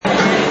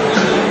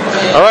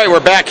All right, we're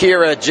back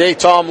here at J.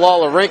 Tom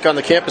Lawler Rink on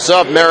the campus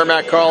of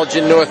Merrimack College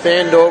in North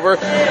Andover.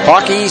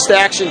 Hockey East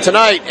action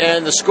tonight,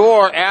 and the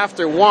score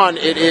after one,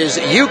 it is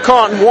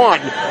UConn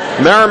 1,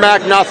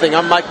 Merrimack nothing.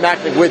 I'm Mike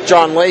Macknick with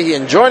John Leahy,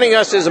 and joining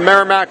us is a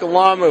Merrimack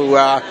alum who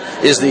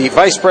is the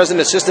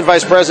assistant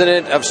vice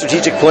president of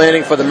strategic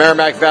planning for the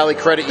Merrimack Valley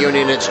Credit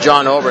Union. It's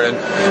John Obert.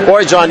 And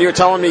boy, John, you were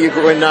telling me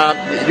you're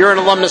an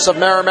alumnus of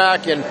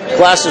Merrimack and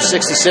class of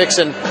 '66,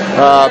 and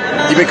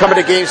you've been coming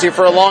to games here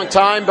for a long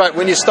time. But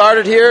when you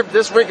started here,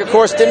 this rink, of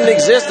course, didn't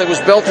exist. It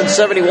was built in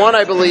 '71,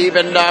 I believe,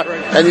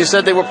 and you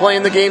said they were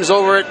playing the games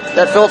over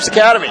at Phillips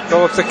Academy.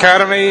 Phillips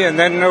Academy, and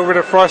then over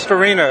to Frost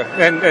Arena,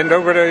 and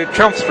over to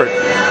Chelmsford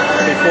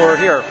before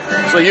here.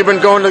 So you've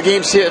been going to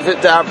games here,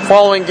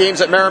 following games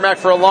at Merrimack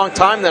for a long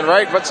time then,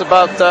 right? What's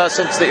about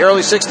since the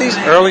early 60s?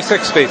 Early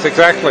 60s,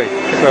 exactly.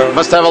 So, you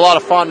must have a lot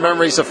of fond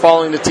memories of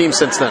following the team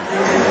since then.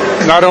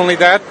 Not only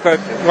that, but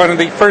one of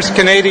the first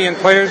Canadian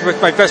players with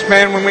my best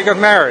man when we got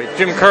married,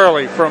 Jim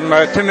Curley from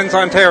Timmins,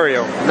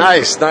 Ontario.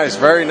 Nice,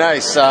 very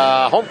nice.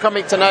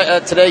 Homecoming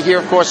today here,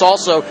 of course,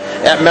 also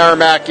at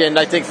Merrimack, and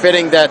I think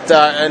fitting that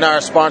in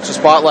our sponsor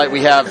spotlight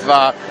we have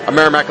a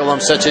Merrimack alum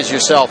such as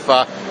yourself.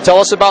 Tell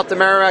us about the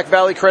Merrimack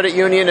Valley Credit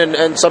Union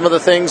and some of the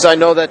things. I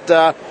know that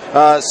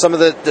some of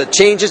the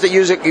changes that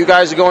you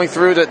guys are going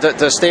through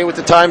to stay with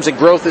the times and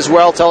growth as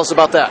well. Tell us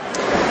about that.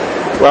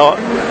 Well,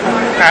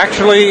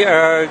 actually,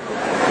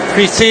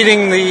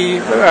 preceding the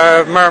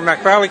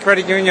Merrimack Valley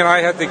Credit Union, I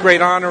had the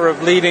great honor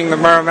of leading the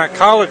Merrimack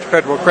College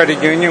Federal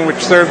Credit Union, which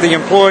served the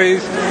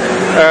employees,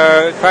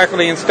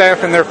 faculty and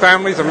staff and their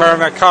families of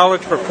Merrimack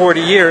College for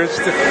 40 years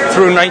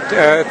through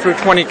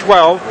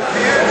 2012.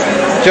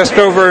 Just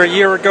over a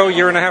year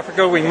and a half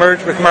ago, we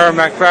merged with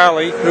Merrimack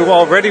Valley, who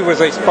already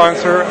was a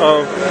sponsor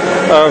of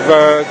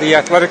the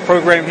athletic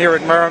program here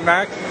at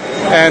Merrimack.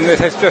 And it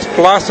has just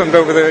blossomed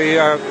over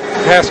the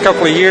past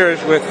couple of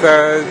years with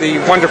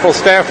the wonderful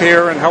staff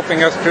here and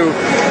helping us to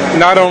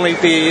not only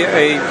be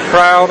a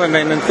proud and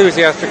an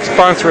enthusiastic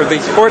sponsor of the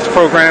sports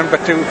program,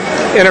 but to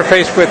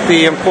interface with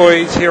the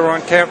employees here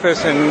on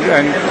campus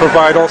and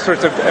provide all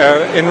sorts of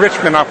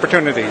enrichment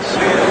opportunities.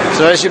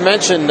 So as you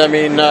mentioned, I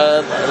mean,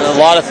 a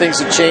lot of things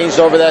have changed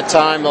over that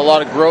time, a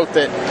lot of growth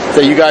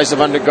that you guys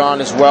have undergone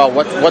as well.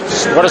 What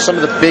are some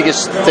of the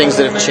biggest things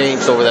that have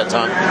changed over that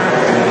time?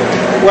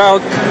 Well,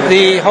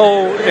 the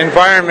whole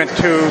environment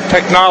to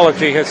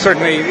technology has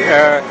certainly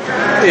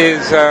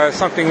is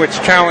something which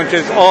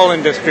challenges all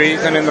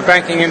industries, and in the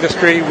banking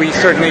industry, we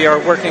certainly are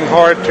working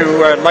hard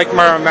to, like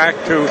Merrimack,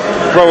 to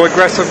grow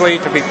aggressively,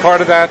 to be part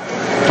of that,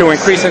 to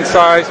increase in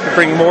size, to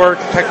bring more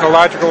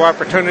technological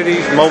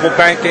opportunities, mobile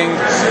banking,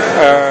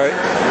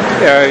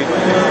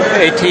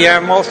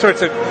 ATM, all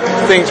sorts of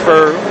things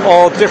for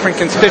all different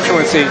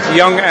constituencies,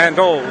 young and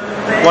old.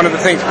 One of the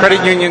things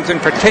credit unions in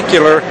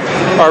particular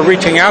are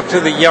reaching out to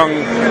the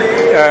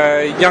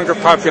younger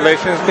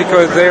populations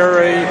because they're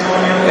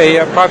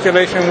a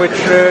population which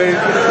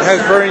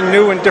has very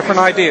new and different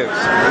ideas.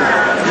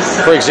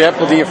 For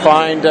example, do you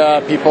find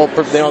people,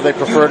 they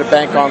prefer to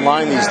bank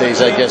online these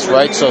days, I guess,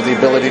 right? So the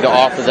ability to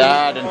offer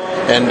that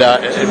and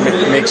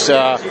it makes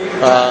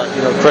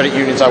credit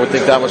unions, I would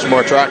think, that much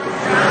more attractive.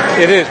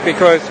 It is,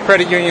 because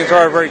credit unions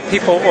are very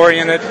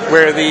people-oriented,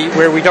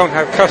 where we don't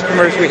have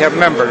customers, we have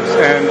members,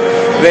 and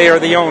they are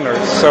the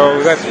owners.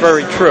 So that's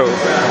very true,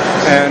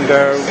 and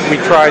we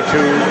try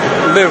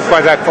to live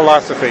by that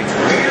philosophy.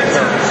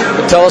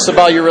 Tell us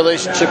about your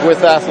relationship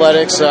with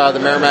athletics, the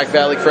Merrimack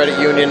Valley Credit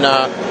Union,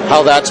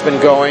 how that's been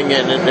going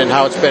and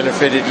how it's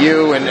benefited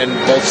you and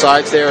both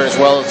sides there, as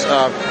well as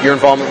your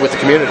involvement with the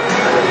community.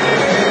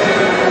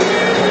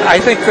 I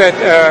think that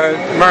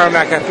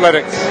Merrimack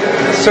Athletics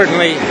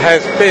certainly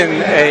has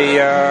been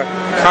a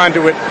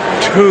conduit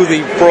to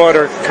the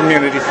broader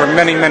community for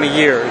many, many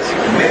years.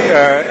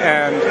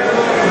 And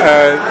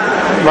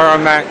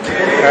Merrimack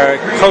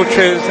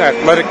coaches,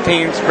 athletic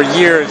teams for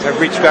years have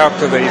reached out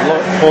to the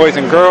Boys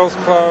and Girls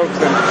Clubs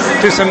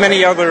and to so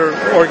many other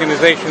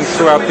organizations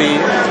throughout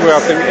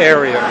the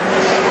area.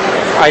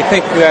 I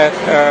think that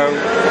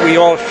we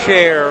all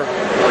share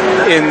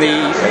in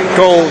the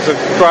goals of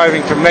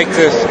striving to make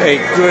this a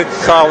good,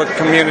 solid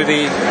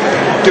community,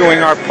 doing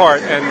our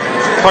part, and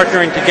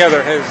partnering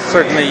together has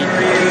certainly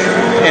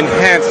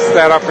enhanced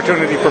that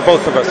opportunity for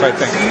both of us, I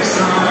think.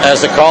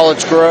 As the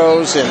college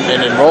grows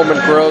and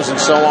enrollment grows and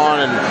so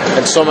on,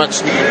 and so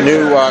much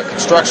new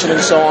construction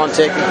and so on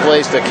taking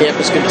place, the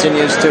campus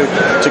continues to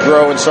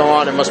grow and so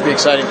on, it must be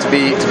exciting to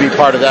be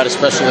part of that,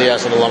 especially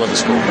as an alum of the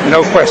school.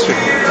 No question.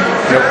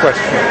 No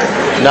question.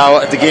 Now,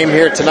 at the game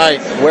here tonight,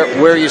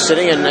 where are you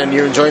sitting, and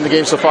you're enjoying the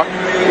game so far?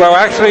 Well,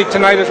 actually,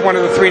 tonight is one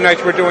of the 3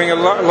 nights we're doing a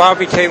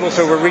lobby table,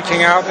 so we're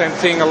reaching out and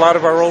seeing a lot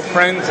of our old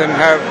friends and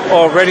have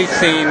already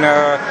seen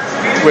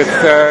with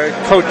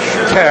Coach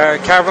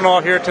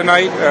Cavanaugh here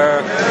tonight.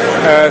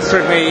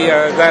 Certainly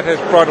that has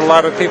brought a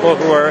lot of people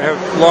who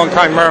have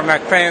longtime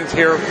Merrimack fans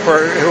here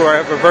who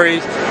have a very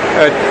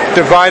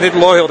divided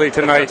loyalty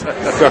tonight.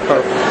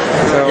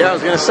 Yeah, I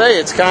was going to say,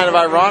 it's kind of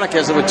ironic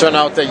as it would turn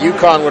out that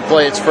UConn would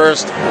play its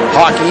first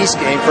Hockey East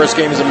game. First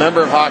game as a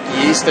member of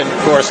Hockey East, and of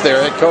course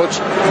their head coach,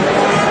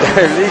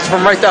 he's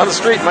from right down the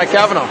street, Mike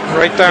Cavanaugh.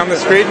 Right down the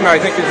street, and I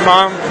think his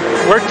mom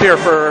worked here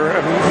for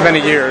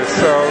many years,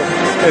 so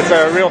it's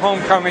a real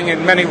homecoming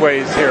in many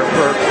ways here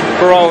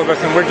for all of us,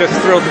 and we're just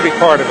thrilled to be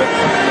part of it.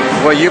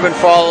 Well, you've been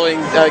following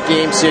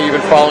games here, you've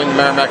been following the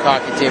Merrimack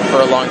hockey team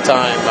for a long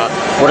time.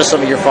 What are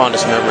some of your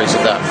fondest memories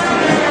of that?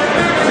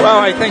 Well,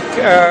 I think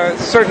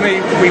certainly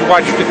we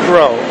watched it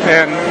grow,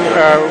 and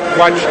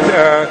watched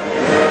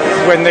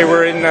when they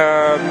were in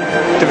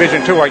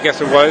Division II, I guess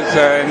it was,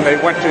 and they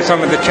went to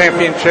some of the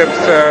championships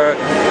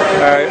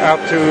out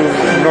to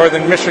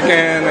northern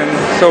Michigan and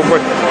so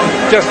forth.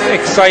 Just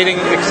exciting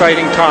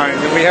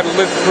times. And we had to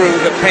live through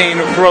the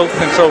pain of growth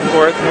and so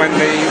forth when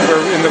they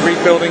were in the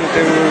rebuilding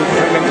to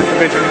come into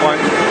Division I.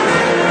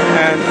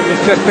 And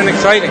it's just been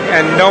exciting.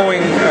 And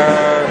knowing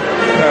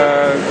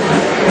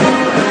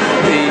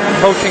the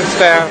coaching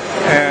staff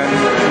and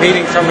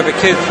meeting some of the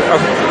kids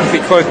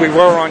because we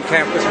were on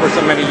campus for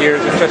so many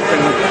years, it's just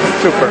been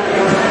super.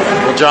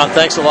 Well, John,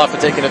 thanks a lot for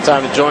taking the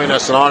time to join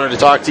us. An honor to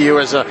talk to you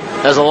as a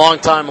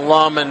longtime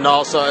alum, and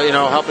also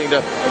helping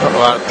to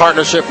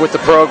partnership with the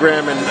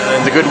program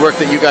and the good work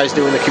that you guys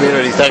do in the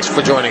community. Thanks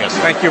for joining us.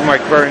 Thank you,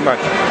 Mike, very much.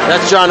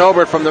 That's John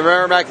Obert from the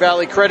Merrimack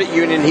Valley Credit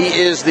Union. He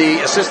is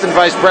the Assistant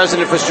Vice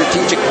President for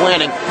Strategic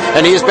Planning,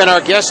 and he has been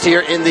our guest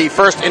here in the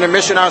first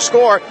intermission. Our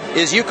score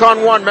is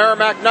UConn 1,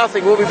 Merrimack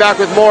nothing. We'll be back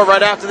with more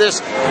right after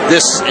this.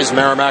 This is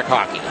Merrimack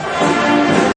Hockey.